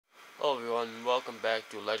Hello everyone, welcome back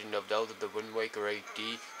to Legend of Zelda The Wind Waker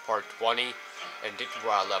HD Part 20. And this is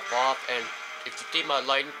where I left off. And if you see my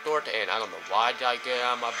lighting short, and I don't know why I get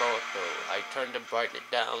on my boat, so I turned the brightness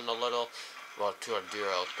down a little, well, to a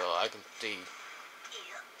zero, so I can see.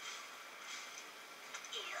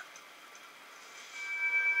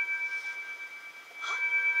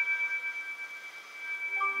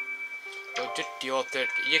 So just deal with it,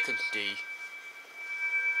 you can see.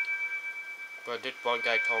 But this one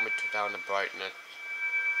guy told me to turn down the brightness.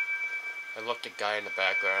 I looked at the guy in the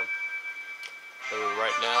background. So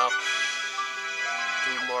right now,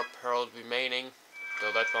 2 more pearls remaining,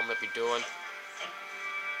 so that's what I'm going to be doing.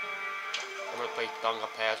 I'm going to play Song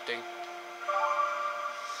of Passing.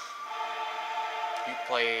 You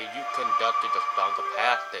conducted the Song of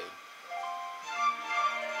Passing.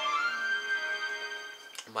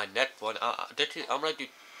 My next one, I'm going to do,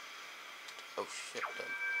 oh shit then.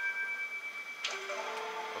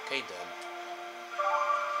 Okay then.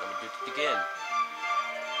 Let me do this again.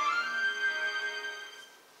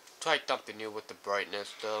 Try something new with the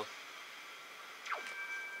brightness though.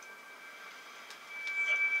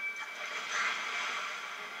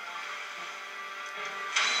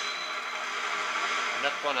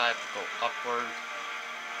 Next one I have to go upward.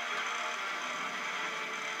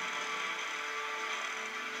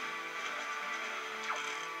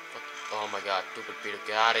 Oh my god, stupid Peter,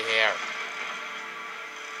 get out of here.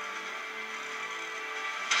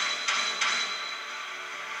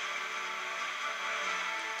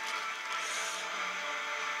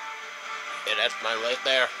 Yeah, that's mine right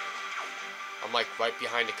there. I'm like right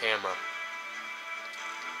behind the camera.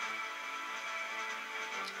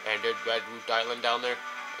 And there's Red Root Island down there.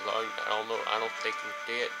 I don't think you can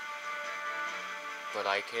see it. But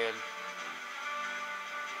I can.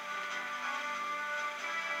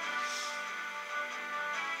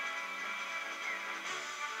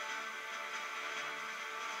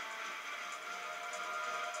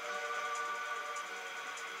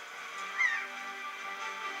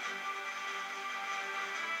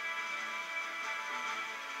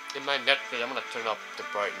 In my next video, I'm gonna turn up the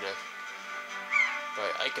brightness.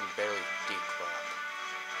 But I can barely see crap.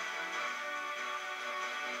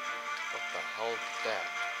 What the hell is that?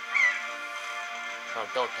 Oh,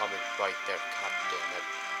 don't tell me it's right there, god damn it.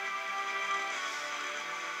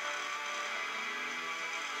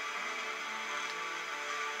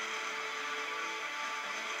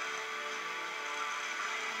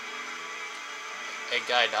 Hey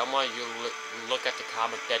guys, I want you to look at the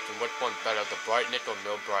comment section, which one's better, the brightness or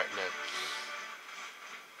no brightness?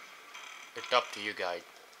 It's up to you guys.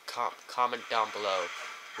 Comment down below,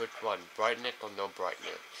 which one, brightness or no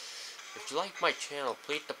brightness? If you like my channel,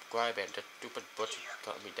 please subscribe and this stupid butcher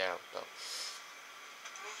cut me down, so.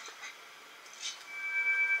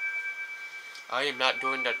 I am not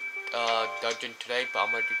doing the dungeon today, but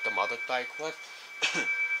I'm gonna do some other side quests.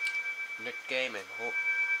 Next game and hope.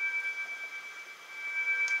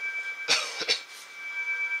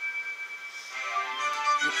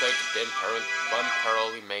 You played the Den Pearl, 1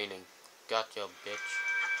 pearl remaining. Gotcha, bitch.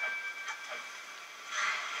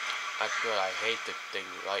 I swear I hate this thing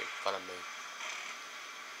right in front of me.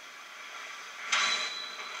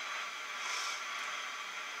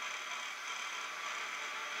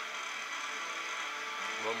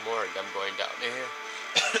 One more of them going down here.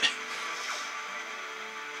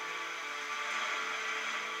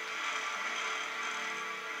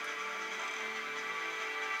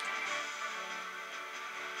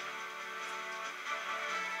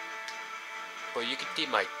 But you can see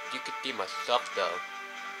my stuff though.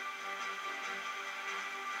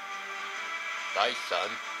 Nice, son.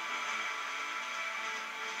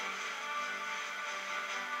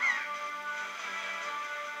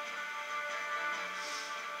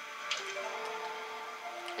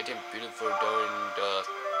 It is beautiful during the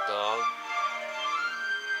song.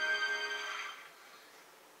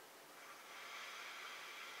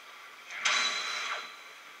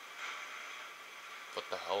 What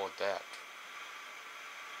the hell was that?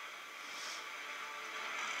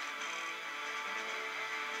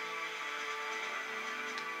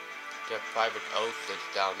 There are private oaths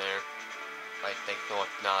down there. I think no,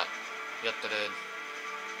 it's not. Yes, it is.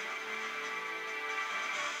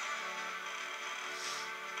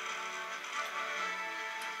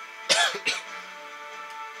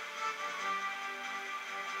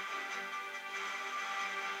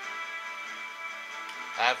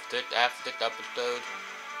 After this episode,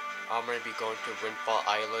 I'm gonna be going to Windfall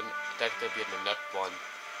Island. That's gonna be in the next one.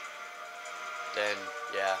 Then,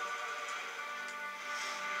 yeah.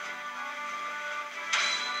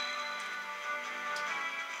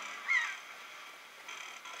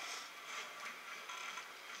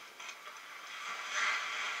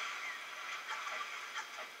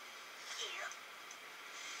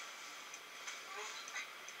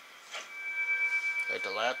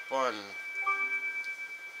 Alright, the last one.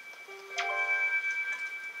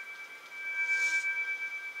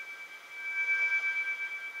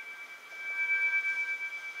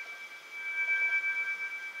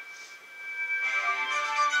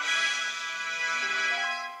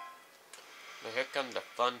 Now here comes the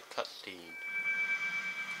fun cutscene.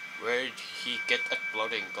 Where did he get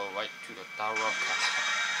exploding and go right to the Tower of God?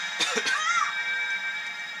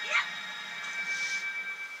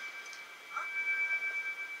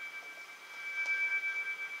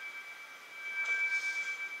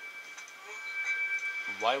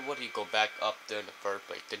 Why would he go back up there in the first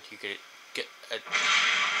place? Then he could get right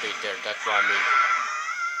there. That's what I mean.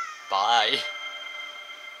 Bye.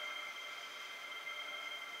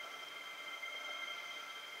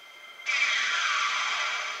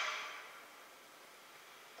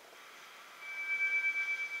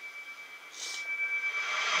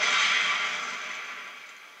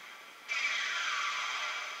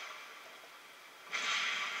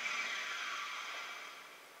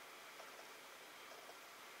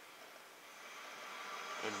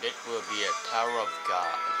 And this will be a Tower of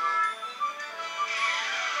God.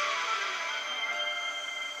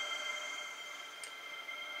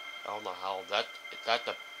 I don't know how that's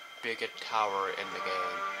the biggest tower in the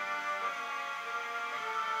game.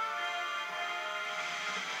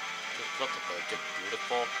 Just look at that, just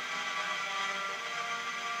beautiful.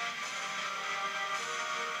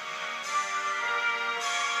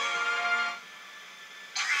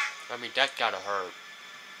 I mean, that gotta hurt.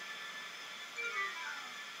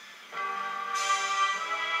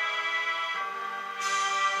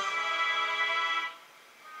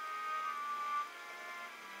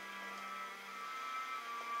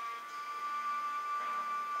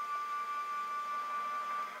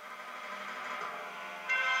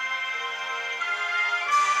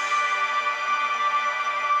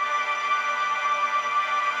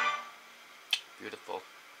 Beautiful.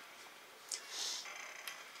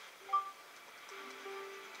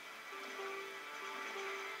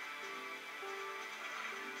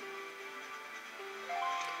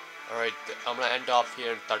 Alright, I'm gonna end off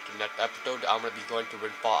here and start the next episode. I'm gonna be going to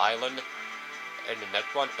Windfall Island in the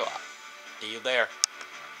next one, so see you there.